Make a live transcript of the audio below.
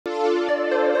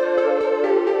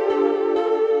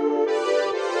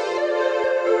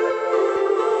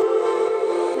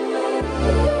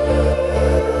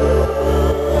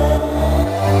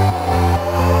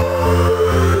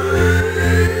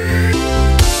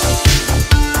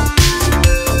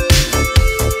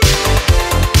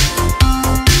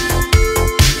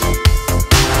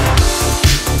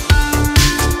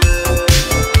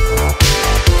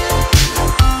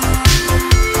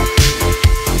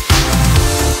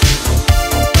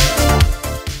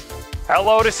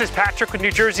Hello, this is Patrick with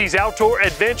New Jersey's Outdoor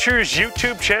Adventures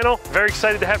YouTube channel. Very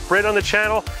excited to have Britt on the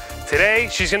channel. Today,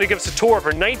 she's gonna give us a tour of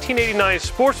her 1989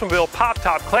 Sportsmobile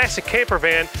pop-top classic camper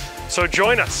van, so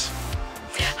join us.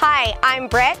 Hi, I'm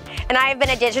Britt, and I have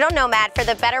been a digital nomad for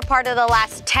the better part of the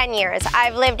last 10 years.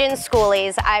 I've lived in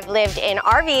schoolies, I've lived in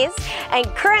RVs, and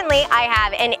currently I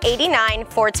have an '89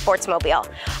 Ford Sportsmobile.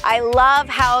 I love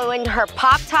how when her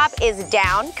pop-top is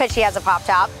down, because she has a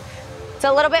pop-top, it's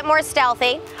a little bit more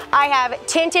stealthy. I have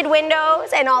tinted windows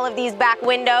and all of these back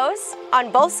windows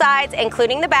on both sides,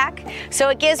 including the back, so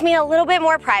it gives me a little bit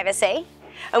more privacy.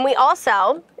 And we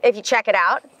also, if you check it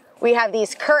out, we have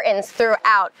these curtains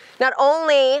throughout. Not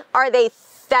only are they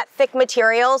that thick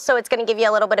material, so it's gonna give you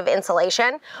a little bit of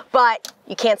insulation, but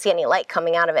you can't see any light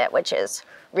coming out of it, which is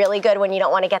really good when you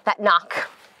don't wanna get that knock.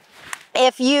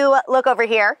 If you look over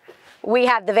here, we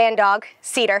have the van dog,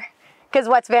 Cedar, because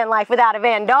what's van life without a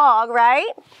van dog, right?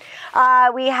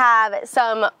 We have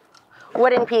some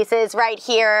wooden pieces right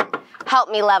here, help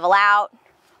me level out.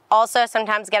 Also,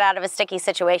 sometimes get out of a sticky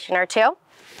situation or two.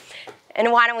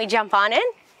 And why don't we jump on in?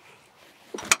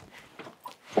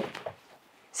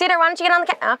 Cedar, why don't you get on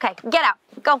the okay, get out.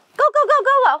 Go, go, go, go,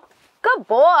 go, go. Good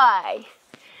boy.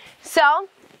 So,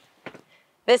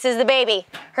 this is the baby.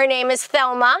 Her name is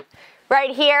Thelma.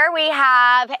 Right here we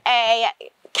have a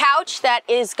couch that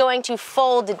is going to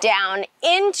fold down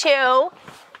into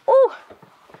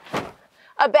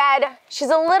a bed. She's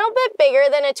a little bit bigger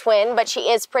than a twin, but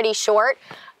she is pretty short.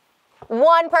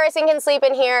 One person can sleep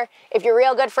in here. If you're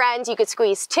real good friends, you could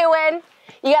squeeze two in.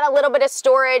 You got a little bit of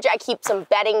storage. I keep some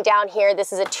bedding down here.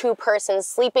 This is a two-person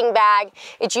sleeping bag.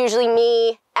 It's usually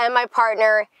me and my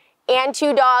partner and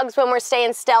two dogs when we're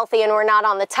staying stealthy and we're not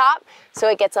on the top. So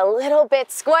it gets a little bit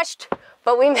squished,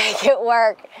 but we make it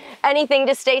work. Anything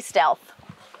to stay stealth.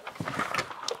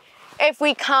 If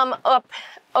we come up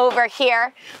over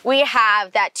here, we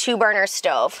have that 2-burner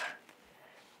stove.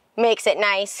 Makes it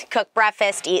nice, cook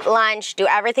breakfast, eat lunch, do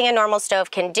everything a normal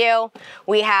stove can do.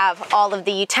 We have all of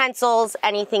the utensils,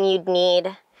 anything you'd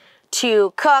need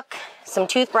to cook, some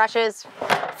toothbrushes,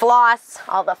 floss,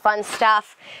 all the fun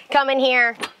stuff. Come in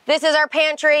here. This is our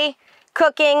pantry,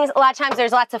 cooking. A lot of times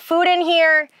there's lots of food in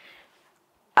here.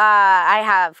 I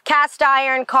have cast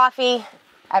iron, coffee.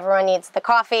 Everyone needs the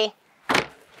coffee.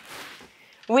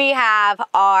 We have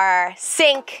our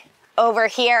sink over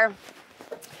here.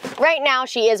 Right now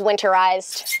she is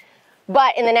winterized,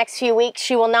 but in the next few weeks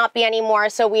she will not be anymore,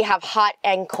 so we have hot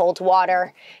and cold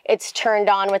water. It's turned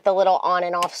on with the little on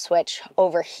and off switch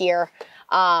over here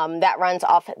that runs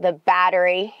off the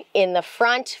battery in the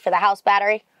front for the house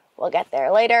battery. We'll get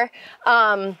there later.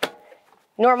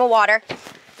 Normal water.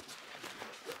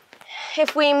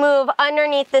 If we move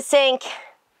underneath the sink,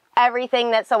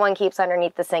 everything that someone keeps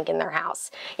underneath the sink in their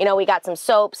house. You know, we got some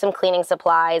soap, some cleaning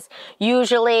supplies.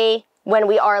 Usually when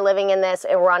we are living in this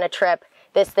and we're on a trip,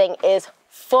 this thing is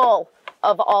full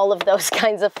of all of those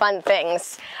kinds of fun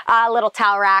things. A little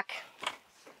towel rack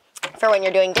for when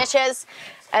you're doing dishes.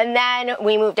 And then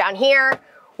we move down here.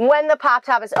 When the pop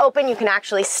top is open, you can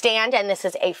actually stand, and this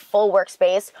is a full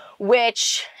workspace,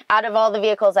 which out of all the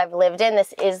vehicles I've lived in,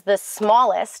 this is the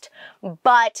smallest,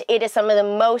 but it is some of the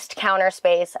most counter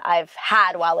space I've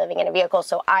had while living in a vehicle.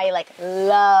 So I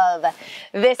love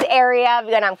this area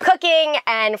when I'm cooking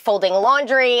and folding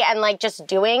laundry and just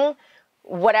doing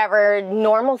whatever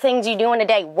normal things you do in a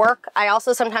day. Work. I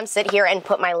also sometimes sit here and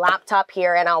put my laptop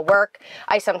here and I'll work.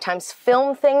 I sometimes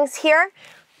film things here.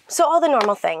 So all the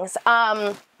normal things.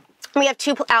 We have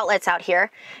two outlets out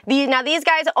here. Now these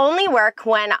guys only work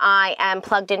when I am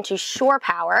plugged into shore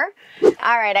power.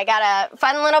 All right, I got a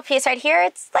fun little piece right here.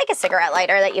 It's like a cigarette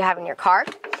lighter that you have in your car.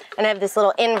 And I have this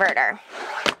little inverter.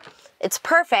 It's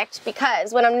perfect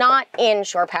because when I'm not in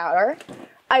shore power,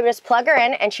 I just plug her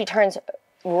in and she turns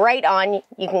right on.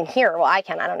 You can hear her. Well, I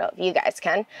can. I don't know if you guys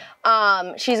can.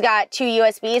 She's got 2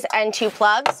 USBs and 2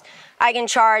 plugs. I can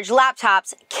charge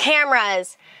laptops,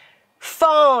 cameras,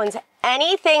 phones,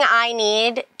 anything I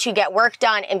need to get work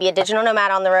done and be a digital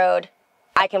nomad on the road,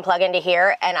 I can plug into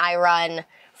here and I run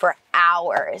for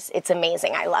hours. It's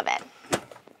amazing. I love it.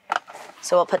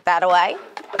 So we'll put that away.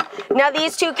 Now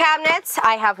these 2 cabinets,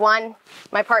 I have one.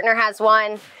 My partner has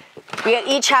one. We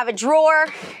each have a drawer.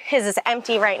 His is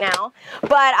empty right now.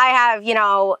 But I have, you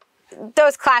know,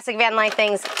 those classic van life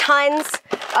things. Tons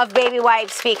of baby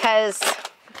wipes because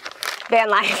van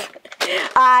life.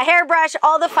 Hairbrush,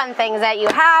 all the fun things that you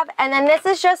have. And then this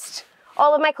is just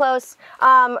all of my clothes.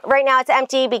 Right now it's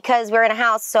empty because we're in a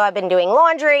house, so I've been doing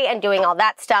laundry and doing all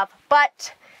that stuff,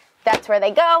 but that's where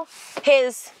they go.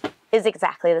 His is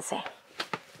exactly the same.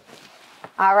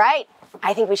 All right,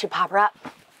 I think we should pop her up.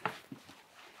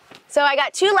 So I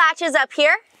got 2 latches up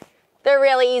here. They're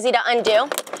really easy to undo.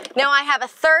 Now I have a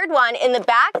third one in the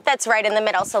back that's right in the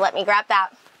middle, so let me grab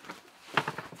that.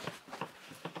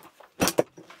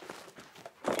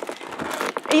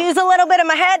 Use a little bit of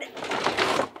my head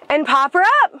and pop her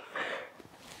up.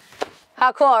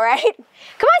 How cool, right?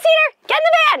 Come on, Cedar, get in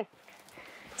the van.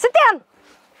 Sit down.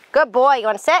 Good boy, you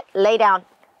wanna sit? Lay down.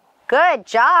 Good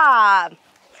job.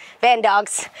 Van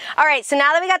dogs. All right, so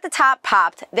now that we got the top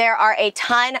popped, there are a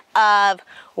ton of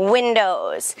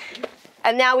windows.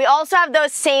 And now we also have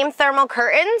those same thermal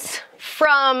curtains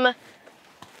from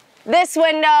this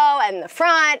window and the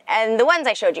front and the ones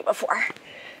I showed you before.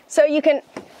 So you can,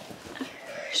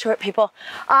 short people,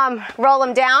 roll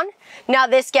them down. Now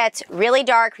this gets really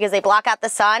dark because they block out the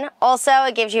sun. Also,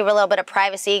 it gives you a little bit of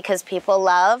privacy because people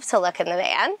love to look in the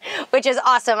van, which is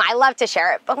awesome. I love to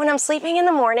share it. But when I'm sleeping in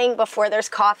the morning before there's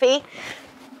coffee,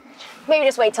 maybe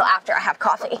just wait till after I have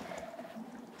coffee.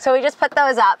 So we just put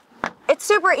those up. It's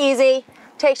super easy,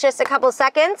 takes just a couple of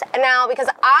seconds. And now, because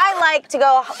I like to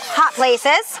go hot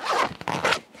places,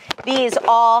 these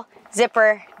all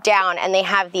zipper down and they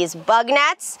have these bug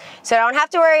nets. So I don't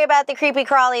have to worry about the creepy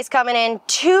crawlies coming in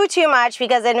too much,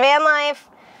 because in van life,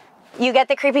 you get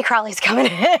the creepy crawlies coming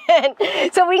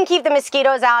in. So we can keep the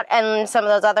mosquitoes out and some of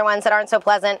those other ones that aren't so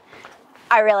pleasant.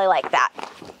 I really like that.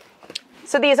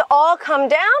 So these all come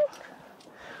down,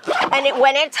 and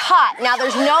when it's hot, now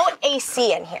there's no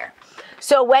AC in here.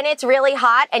 So when it's really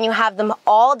hot and you have them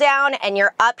all down and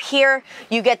you're up here,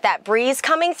 you get that breeze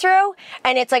coming through,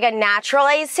 and it's like a natural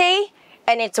AC,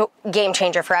 and it's a game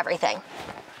changer for everything.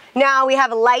 Now we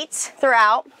have lights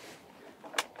throughout.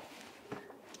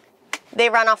 They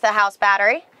run off the house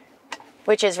battery,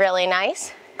 which is really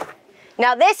nice.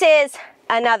 Now this is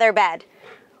another bed.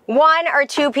 1 or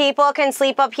 2 people can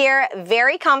sleep up here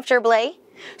very comfortably.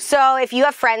 So if you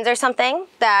have friends or something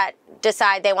that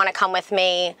decide they want to come with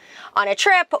me on a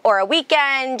trip or a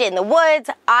weekend in the woods,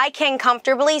 I can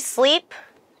comfortably sleep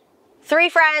 3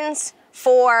 friends,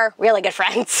 4 really good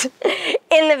friends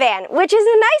in the van, which is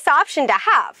a nice option to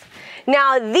have.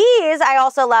 Now these I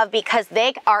also love because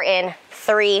they are in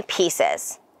 3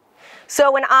 pieces.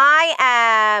 So when I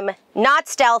am not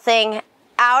stealthing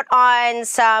out on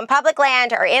some public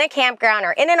land or in a campground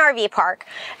or in an RV park,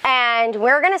 and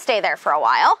we're gonna stay there for a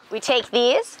while, we take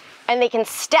these and they can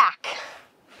stack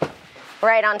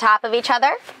right on top of each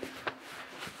other.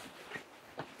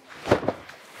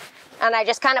 And I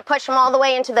just kind of push them all the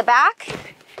way into the back.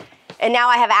 And now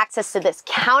I have access to this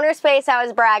counter space I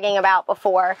was bragging about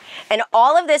before. And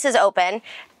all of this is open.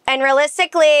 And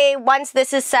realistically, once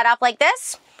this is set up like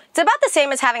this, it's about the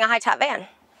same as having a high top van.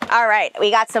 All right,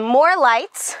 we got some more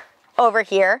lights over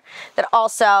here that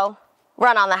also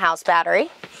run on the house battery.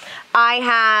 I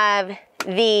have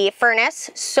the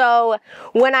furnace, so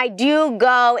when I do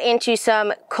go into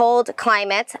some cold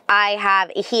climates, I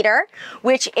have a heater,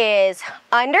 which is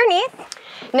underneath.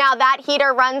 Now that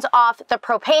heater runs off the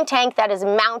propane tank that is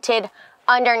mounted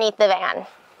underneath the van.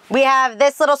 We have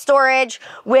this little storage,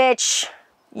 which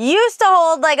used to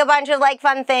hold like a bunch of like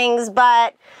fun things,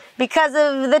 but because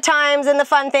of the times and the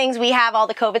fun things, we have all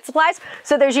the COVID supplies.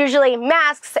 So there's usually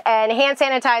masks and hand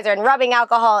sanitizer and rubbing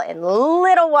alcohol and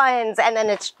little ones, and then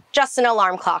it's just an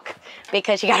alarm clock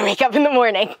because you gotta wake up in the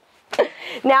morning.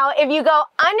 Now, if you go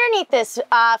underneath this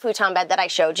futon bed that I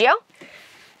showed you,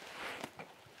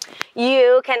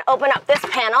 you can open up this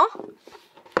panel.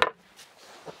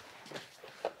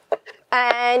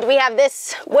 And we have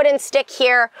this wooden stick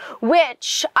here,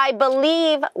 which I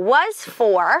believe was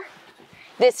for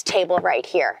this table right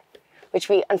here, which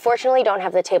we unfortunately don't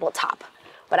have the tabletop,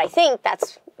 but I think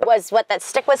was what that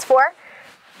stick was for.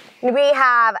 We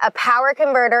have a power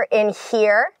converter in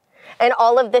here, and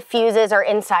all of the fuses are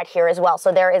inside here as well,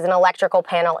 so there is an electrical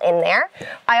panel in there.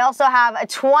 I also have a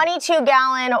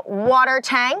 22-gallon water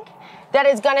tank that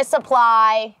is going to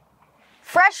supply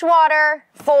fresh water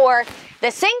for the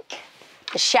sink,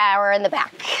 the shower, and the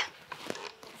back.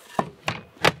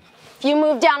 If you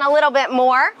move down a little bit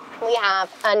more, we have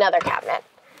another cabinet.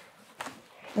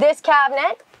 This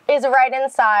cabinet is right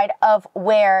inside of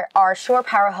where our shore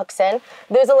power hooks in.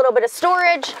 There's a little bit of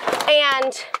storage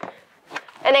and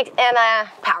a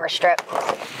power strip.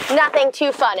 Nothing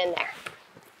too fun in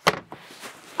there.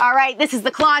 All right, this is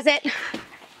the closet.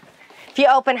 If you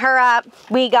open her up,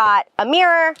 we got a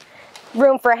mirror,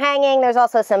 room for hanging. There's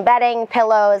also some bedding,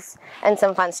 pillows, and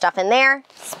some fun stuff in there.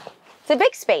 It's a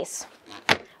big space.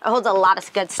 It holds a lot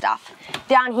of good stuff.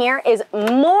 Down here is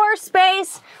more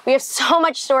space. We have so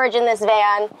much storage in this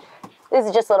van. This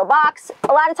is just a little box.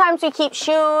 A lot of times we keep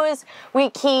shoes, we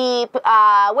keep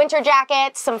winter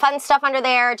jackets, some fun stuff under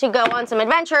there to go on some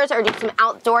adventures or do some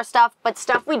outdoor stuff, but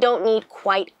stuff we don't need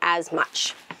quite as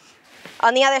much.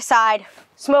 On the other side,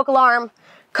 smoke alarm,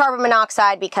 carbon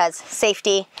monoxide because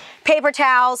safety, paper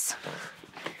towels,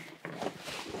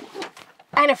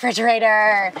 and a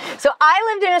refrigerator. So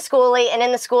I lived in a schoolie, and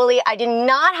in the schoolie, I did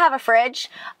not have a fridge.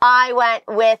 I went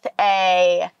with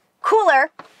a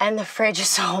cooler, and the fridge is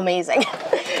so amazing.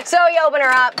 So you open her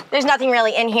up, there's nothing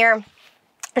really in here.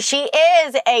 She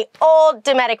is a old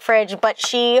Dometic fridge, but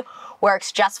she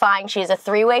works just fine. She is a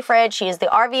 3-way fridge. She is the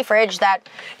RV fridge that,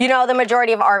 you know, the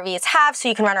majority of RVs have, so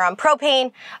you can run her on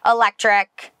propane,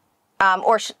 electric,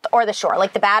 or the shore,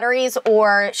 like the batteries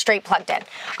or straight plugged in.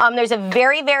 There's a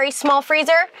very, very small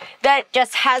freezer that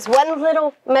just has one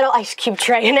little metal ice cube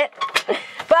tray in it.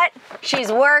 But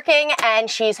she's working and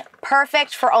she's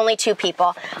perfect for only 2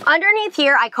 people. Underneath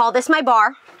here, I call this my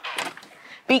bar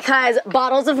because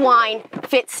bottles of wine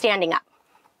fit standing up.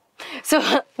 So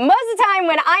most of the time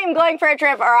when I am going for a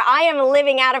trip or I am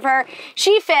living out of her,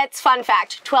 she fits, fun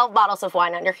fact, 12 bottles of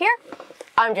wine under here.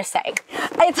 I'm just saying.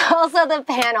 It's also the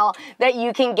panel that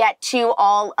you can get to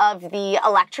all of the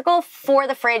electrical for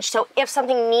the fridge. So if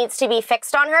something needs to be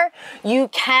fixed on her, you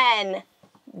can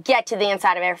get to the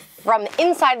inside of it from the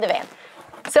inside of the van.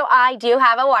 So I do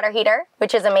have a water heater,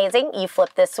 which is amazing. You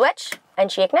flip this switch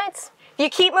and she ignites. You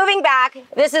keep moving back.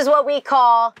 This is what we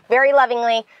call, very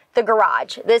lovingly, the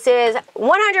garage. This is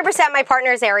 100% my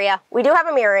partner's area. We do have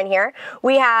a mirror in here.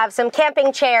 We have some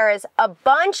camping chairs, a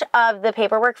bunch of the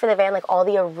paperwork for the van, like all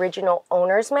the original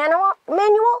owner's manual.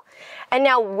 And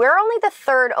now we're only the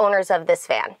 3rd owners of this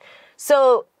van.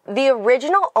 So the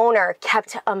original owner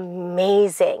kept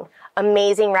amazing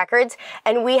records,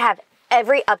 and we have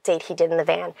every update he did in the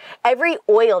van, every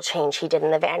oil change he did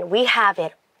in the van. We have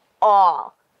it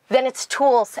all. Then it's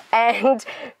tools and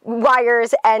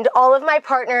wires and all of my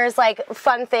partner's like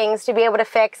fun things to be able to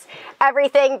fix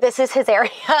everything. This is his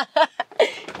area.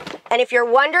 And if you're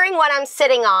wondering what I'm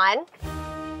sitting on,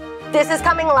 this is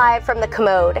coming live from the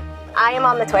commode. I am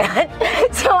on the toilet.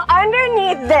 So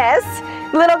underneath this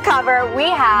little cover, we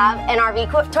have an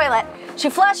RV toilet. She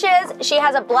flushes, she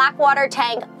has a black water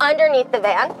tank underneath the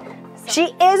van. She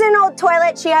is an old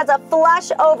toilet. She has a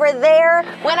flush over there.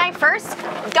 When I first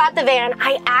got the van,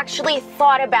 I actually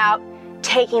thought about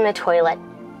taking the toilet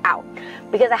out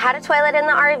because I had a toilet in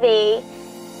the RV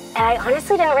and I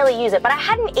honestly didn't really use it, but I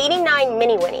had an 89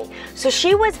 Mini Winnie, so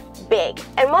she was big.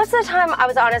 And most of the time I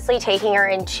was honestly taking her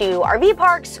into RV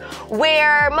parks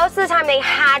where most of the time they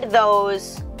had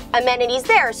those amenities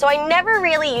there. So I never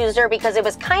really used her because it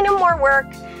was kind of more work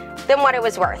than what it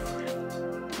was worth.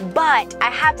 But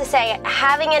I have to say,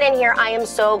 having it in here, I am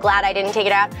so glad I didn't take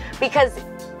it out because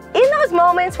in those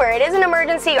moments where it is an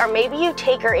emergency or maybe you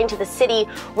take her into the city,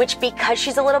 which because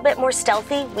she's a little bit more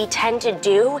stealthy, we tend to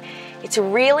do, it's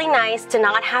really nice to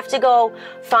not have to go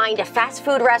find a fast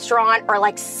food restaurant or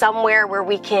like somewhere where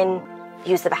we can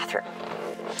use the bathroom.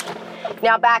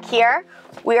 Now back here,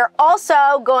 we are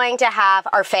also going to have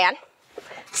our fan.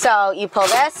 So you pull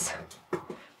this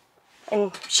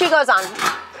and she goes on.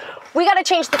 We gotta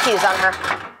change the fuse on her.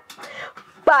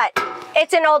 But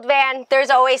it's an old van. There's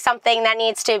always something that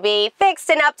needs to be fixed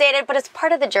and updated, but it's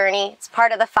part of the journey. It's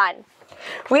part of the fun.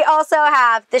 We also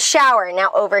have the shower.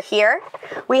 Now over here,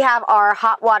 we have our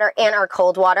hot water and our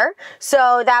cold water.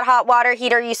 So that hot water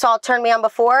heater you saw turn me on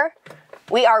before,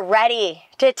 we are ready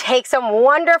to take some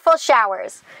wonderful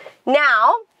showers.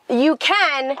 Now, you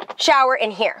can shower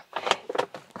in here.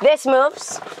 This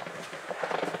moves.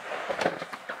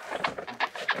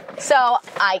 So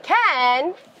I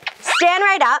can stand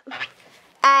right up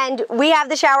and we have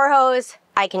the shower hose.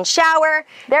 I can shower.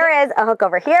 There is a hook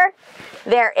over here.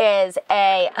 There is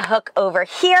a hook over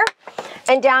here.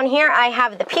 And down here I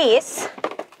have the piece.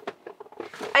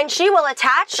 And she will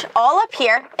attach all up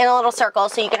here in a little circle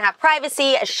so you can have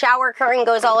privacy. A shower curtain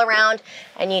goes all around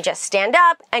and you just stand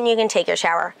up and you can take your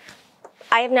shower.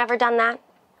 I have never done that.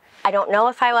 I don't know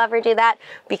if I will ever do that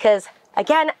because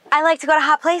again, I like to go to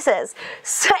hot places.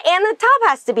 So, and the top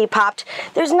has to be popped.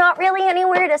 There's not really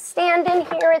anywhere to stand in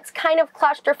here. It's kind of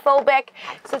claustrophobic.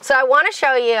 So I want to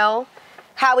show you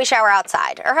how we shower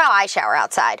outside, or how I shower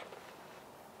outside.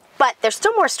 But there's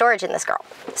still more storage in this girl.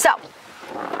 So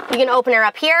you can open her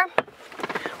up here.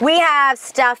 We have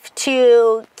stuff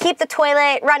to keep the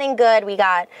toilet running good. We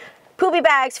got poopy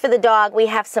bags for the dog. We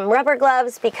have some rubber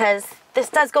gloves because this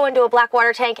does go into a black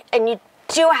water tank and you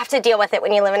do have to deal with it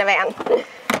when you live in a van.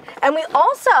 And we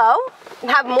also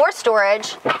have more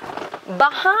storage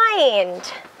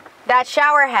behind that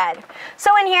shower head.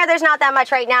 So in here, there's not that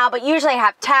much right now, but usually I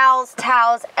have towels,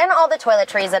 and all the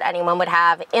toiletries that anyone would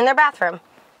have in their bathroom.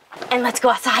 And let's go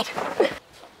outside.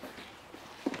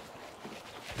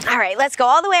 All right, let's go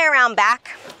all the way around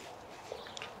back,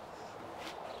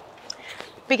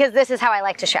 because this is how I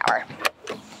like to shower.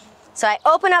 So I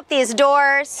open up these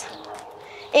doors.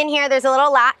 In here, there's a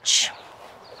little latch.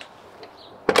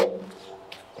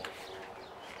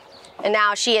 And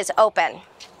now she is open.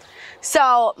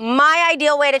 So my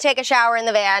ideal way to take a shower in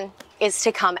the van is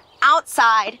to come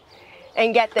outside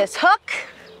and get this hook.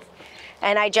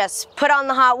 And I just put on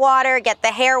the hot water, get the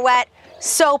hair wet,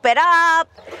 soap it up,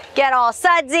 get all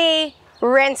sudsy,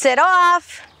 rinse it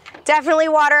off. Definitely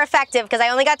water effective because I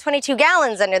only got 22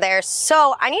 gallons under there.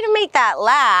 So I need to make that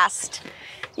last.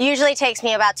 Usually takes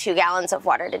me about 2 gallons of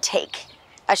water to take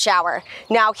a shower.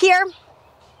 Now here,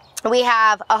 we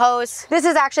have a hose. This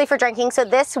is actually for drinking, so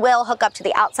this will hook up to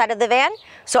the outside of the van.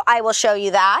 So I will show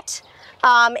you that.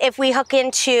 If we hook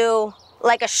into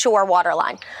like a shore water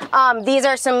line. These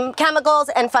are some chemicals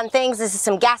and fun things. This is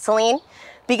some gasoline,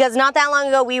 because not that long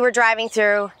ago we were driving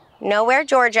through nowhere,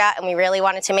 Georgia, and we really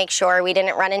wanted to make sure we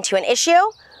didn't run into an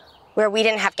issue where we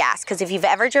didn't have gas. Because if you've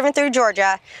ever driven through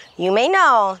Georgia, you may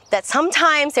know that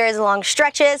sometimes there is long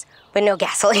stretches with no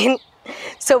gasoline.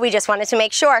 So we just wanted to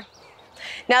make sure.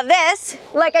 Now this,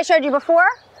 like I showed you before,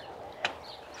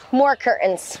 more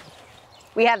curtains.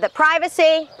 We have the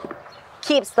privacy,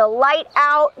 keeps the light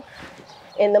out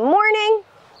in the morning,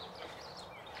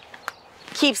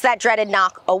 keeps that dreaded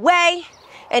knock away,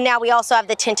 and now we also have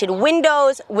the tinted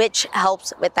windows, which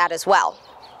helps with that as well.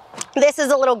 This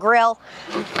is a little grill.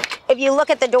 If you look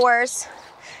at the doors,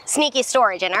 sneaky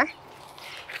storage in her.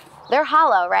 They're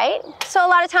hollow, right? So a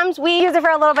lot of times we use it for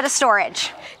a little bit of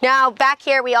storage. Now back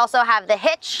here we also have the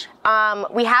hitch.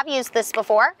 We have used this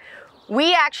before.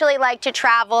 We actually like to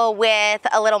travel with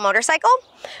a little motorcycle,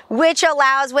 which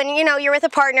allows when you're with a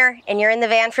partner and you're in the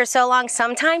van for so long,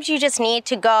 sometimes you just need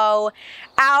to go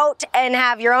out and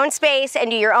have your own space and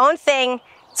do your own thing.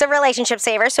 It's a relationship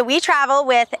saver. So we travel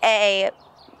with a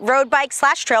road bike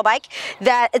 / trail bike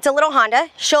that it's a little Honda.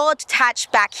 She'll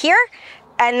attach back here,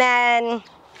 and then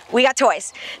we got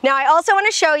toys. Now I also want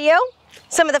to show you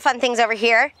some of the fun things over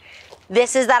here.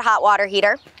 This is that hot water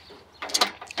heater.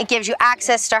 It gives you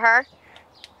access to her.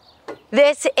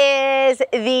 This is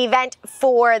the vent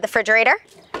for the refrigerator.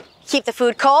 Keep the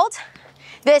food cold.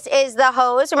 This is the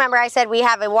hose. Remember I said we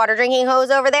have a water drinking hose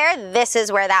over there? This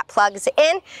is where that plugs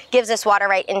in. Gives us water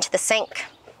right into the sink.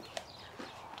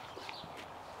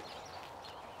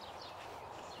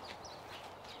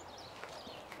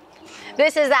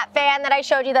 This is that fan that I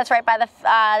showed you that's right by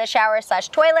the shower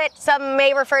 / toilet. Some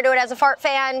may refer to it as a fart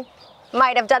fan.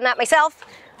 Might have done that myself.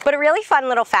 But a really fun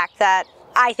little fact that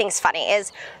I think is funny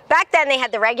is back then they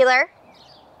had the regular,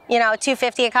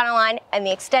 250 Econoline and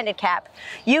the extended cap.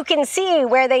 You can see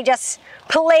where they just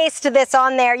placed this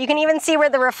on there. You can even see where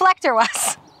the reflector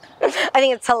was. I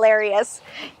think it's hilarious.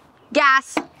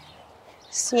 Gas,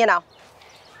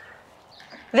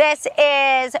 This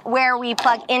is where we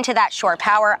plug into that shore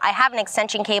power. I have an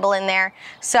extension cable in there,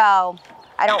 so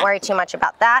I don't worry too much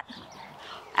about that.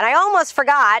 And I almost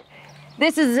forgot,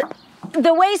 this is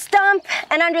the waste dump,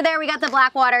 and under there we got the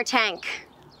black water tank.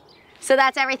 So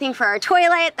that's everything for our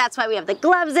toilet. That's why we have the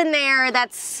gloves in there.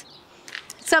 That's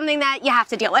something that you have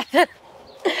to deal with.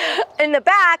 In the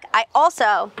back, I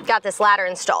also got this ladder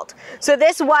installed. So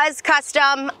this was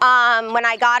custom. When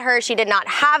I got her, she did not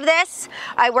have this.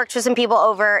 I worked with some people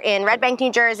over in Red Bank,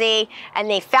 New Jersey, and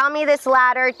they found me this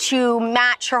ladder to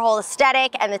match her whole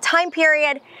aesthetic and the time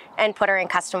period and put her in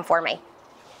custom for me.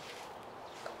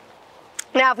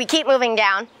 Now, if we keep moving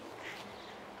down,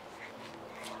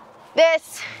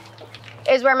 this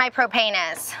is where my propane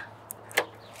is.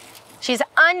 She's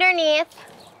underneath,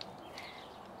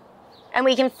 and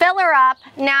we can fill her up.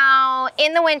 Now,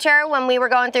 in the winter, when we were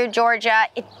going through Georgia,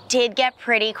 it did get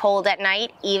pretty cold at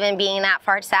night, even being that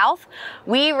far south.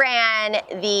 We ran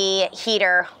the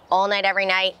heater all night, every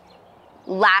night.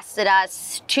 Lasted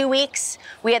us 2 weeks.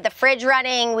 We had the fridge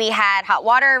running, we had hot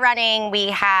water running, we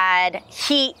had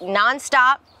heat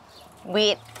nonstop.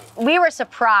 We were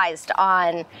surprised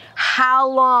on how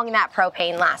long that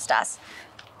propane lasts us.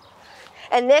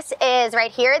 And this is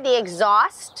right here, the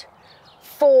exhaust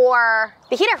for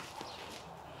the heater.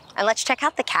 And let's check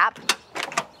out the cab.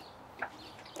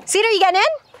 Cedar, you getting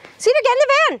in? Cedar, get in the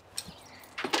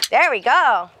van. There we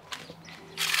go.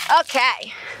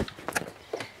 Okay.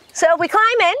 So if we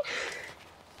climb in,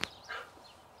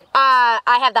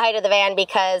 I have the height of the van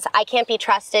because I can't be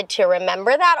trusted to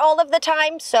remember that all of the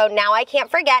time. So now I can't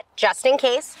forget, just in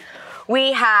case.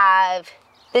 We have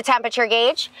the temperature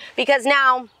gauge, because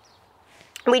now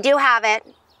We do have it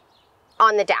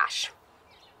on the dash.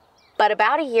 But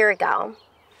about a year ago,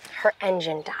 her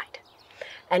engine died.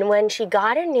 And when she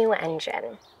got a new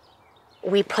engine,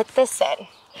 we put this in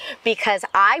because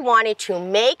I wanted to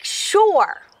make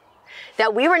sure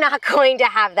that we were not going to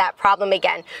have that problem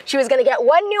again. She was gonna get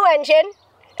one new engine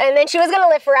and then she was gonna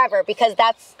live forever because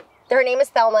her name is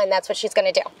Thelma and that's what she's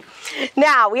gonna do.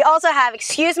 Now, we also have,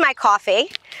 excuse my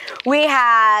coffee, we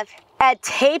have a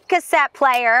tape cassette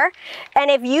player.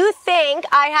 And if you think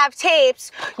I have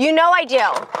tapes, you know I do.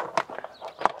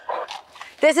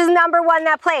 This is number one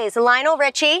that plays, Lionel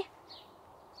Richie,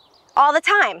 all the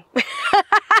time.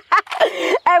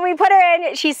 And we put her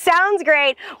in, she sounds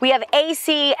great. We have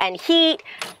AC and heat.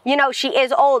 You know, she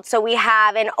is old, so we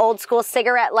have an old school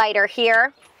cigarette lighter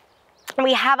here.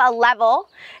 We have a level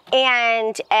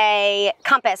and a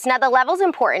compass. Now the level's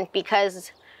important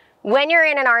because when you're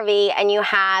in an RV and you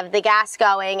have the gas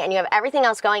going and you have everything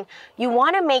else going, you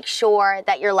wanna make sure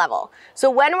that you're level. So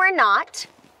when we're not,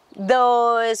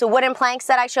 those wooden planks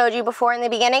that I showed you before in the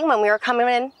beginning when we were coming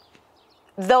in,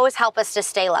 those help us to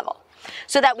stay level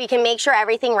so that we can make sure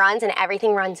everything runs and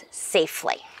everything runs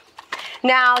safely.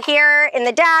 Now here in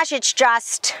the dash, it's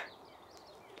just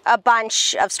a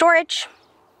bunch of storage,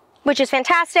 which is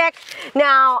fantastic.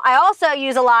 Now, I also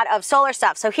use a lot of solar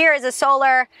stuff. So here is a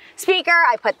solar speaker.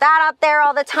 I put that up there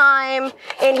all the time.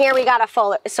 In here, we got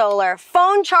a solar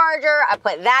phone charger. I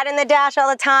put that in the dash all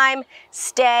the time.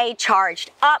 Stay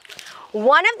charged up.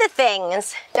 One of the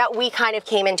things that we kind of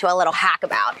came into a little hack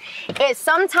about is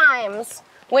sometimes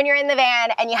when you're in the van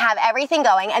and you have everything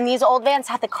going, and these old vans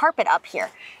have the carpet up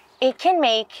here, it can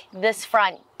make this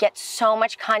front get so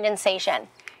much condensation.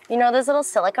 You know those little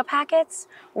silica packets?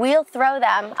 We'll throw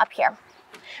them up here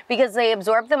because they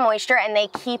absorb the moisture and they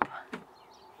keep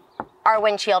our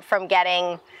windshield from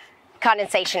getting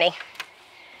condensation-y.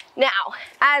 Now,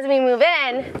 as we move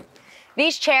in,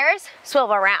 these chairs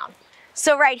swivel around.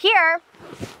 So right here,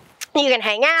 you can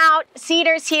hang out,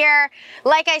 cedars here.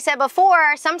 Like I said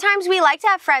before, sometimes we like to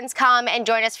have friends come and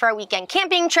join us for a weekend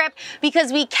camping trip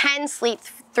because we can sleep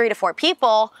 3 to 4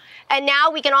 people. And now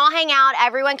we can all hang out,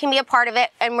 everyone can be a part of it,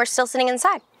 and we're still sitting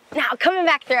inside. Now, coming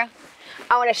back through,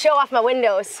 I wanna show off my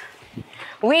windows.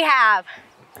 We have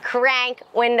crank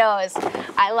windows.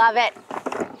 I love it.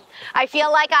 I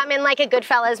feel like I'm in like a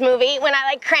Goodfellas movie when I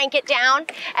like crank it down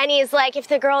and he's like, if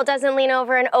the girl doesn't lean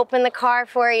over and open the car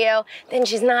for you, then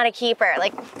she's not a keeper.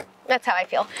 Like, that's how I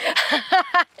feel.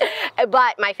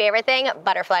 But my favorite thing,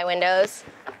 butterfly windows.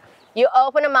 You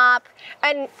open them up,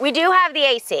 and we do have the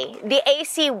AC. The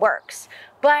AC works,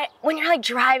 but when you're like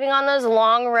driving on those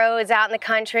long roads out in the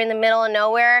country in the middle of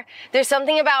nowhere, there's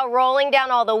something about rolling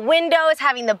down all the windows,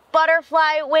 having the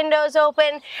butterfly windows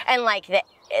open, and like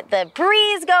the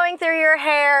breeze going through your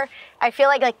hair. I feel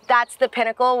like that's the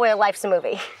pinnacle where life's a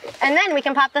movie. And then we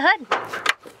can pop the hood.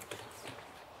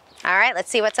 All right, let's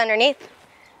see what's underneath.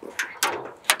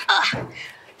 Ugh,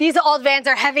 these old vans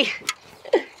are heavy.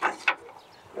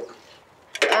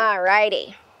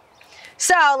 Alrighty.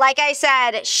 So, like I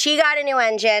said, she got a new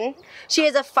engine. She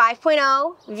is a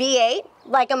 5.0 V8,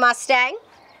 like a Mustang.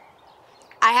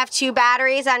 I have 2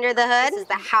 batteries under the hood. This is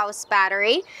the house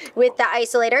battery with the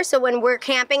isolator. So when we're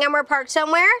camping and we're parked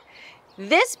somewhere,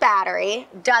 this battery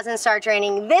doesn't start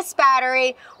draining this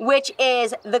battery, which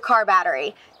is the car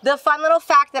battery. The fun little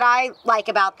fact that I like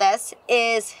about this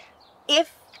is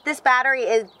if this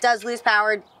battery does lose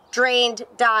power, drained,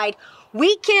 died,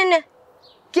 we can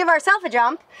give ourselves a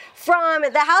jump from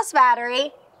the house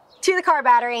battery to the car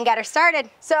battery and get her started.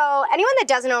 So anyone that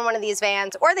doesn't own one of these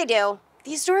vans, or they do,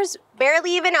 these doors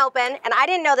barely even open, and I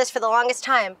didn't know this for the longest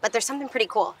time, but there's something pretty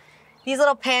cool. These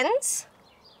little pins,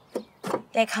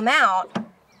 they come out,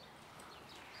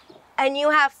 and you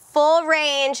have full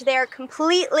range. They're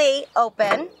completely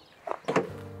open,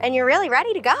 and you're really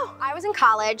ready to go. I was in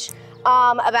college,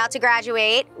 about to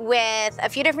graduate with a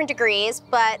few different degrees,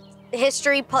 but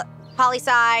history,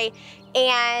 poli-sci,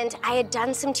 and I had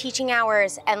done some teaching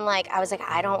hours, and I was like,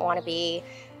 I don't want to be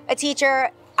a teacher.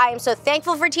 I am so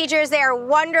thankful for teachers. They are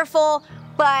wonderful,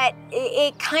 but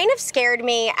it kind of scared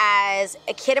me as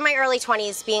a kid in my early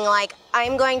 20s being like,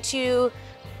 I'm going to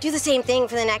do the same thing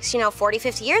for the next, 40,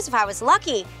 50 years if I was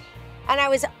lucky. And I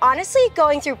was honestly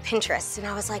going through Pinterest, and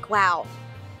I was like, wow,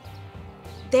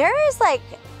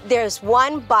 there's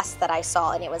one bus that I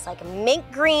saw, and it was like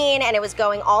mint green, and it was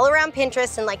going all around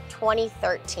Pinterest in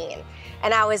 2013.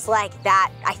 And I was like,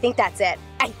 I think that's it.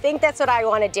 I think that's what I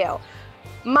want to do.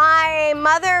 My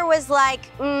mother was like,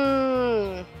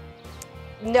 no.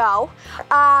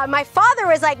 My father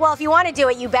was like, well, if you want to do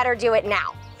it, you better do it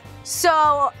now.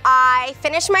 So I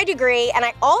finished my degree, and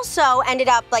I also ended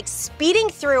up like speeding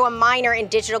through a minor in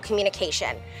digital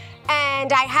communication.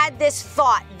 And I had this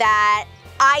thought that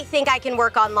I think I can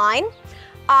work online.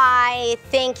 I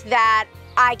think that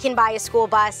I can buy a school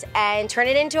bus and turn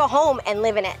it into a home and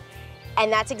live in it.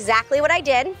 And that's exactly what I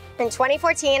did. In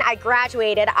 2014, I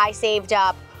graduated. I saved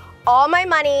up all my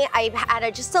money. I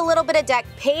had just a little bit of debt,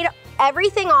 paid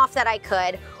everything off that I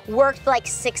could, worked like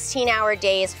 16-hour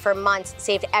days for months,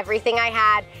 saved everything I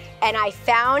had, and I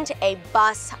found a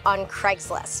bus on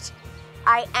Craigslist.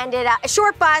 I ended up, a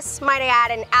short bus, might I add,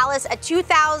 a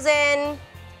 2000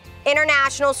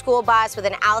 international school bus with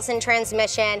an Allison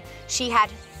transmission. She had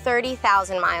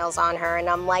 30,000 miles on her, and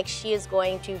I'm like, she is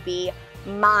going to be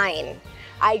mine.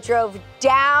 I drove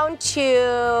down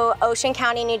to Ocean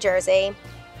County, New Jersey,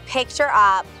 picked her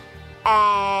up,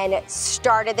 and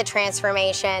started the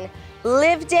transformation.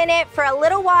 Lived in it for a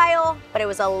little while, but it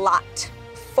was a lot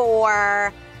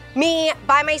for me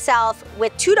by myself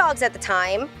with 2 dogs at the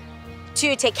time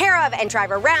to take care of and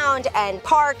drive around and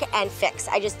park and fix.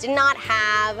 I just did not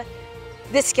have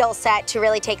the skill set to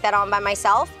really take that on by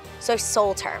myself, so I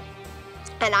sold her.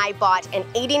 And I bought an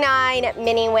 '89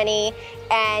 Mini Winnie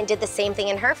and did the same thing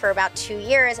in her for about 2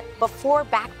 years before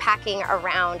backpacking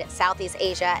around Southeast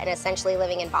Asia and essentially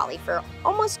living in Bali for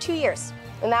almost 2 years.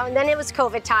 And then it was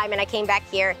COVID time, and I came back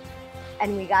here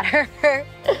and we got her.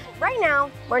 Right now,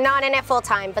 we're not in it full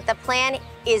time, but the plan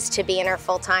is to be in her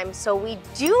full time. So we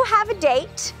do have a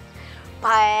date,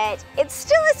 but it's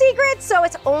still a secret, so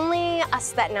it's only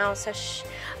us that know, so shh.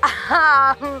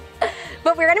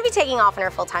 But we're gonna be taking off in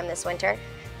her full time this winter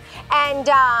and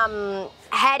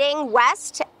heading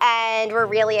west, and we're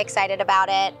really excited about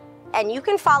it. And you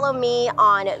can follow me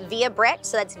on Via Bitt,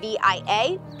 so that's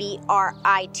VIABRITT,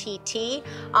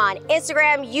 on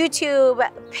Instagram, YouTube,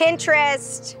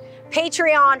 Pinterest,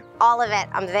 Patreon, all of it,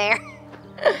 I'm there.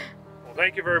 Well,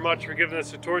 thank you very much for giving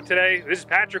us a tour today. This is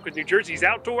Patrick with New Jersey's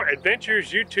Outdoor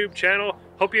Adventures YouTube channel.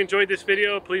 Hope you enjoyed this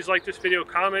video. Please like this video,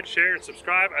 comment, share, and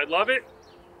subscribe. I'd love it,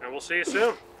 and we'll see you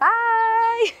soon.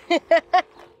 Bye.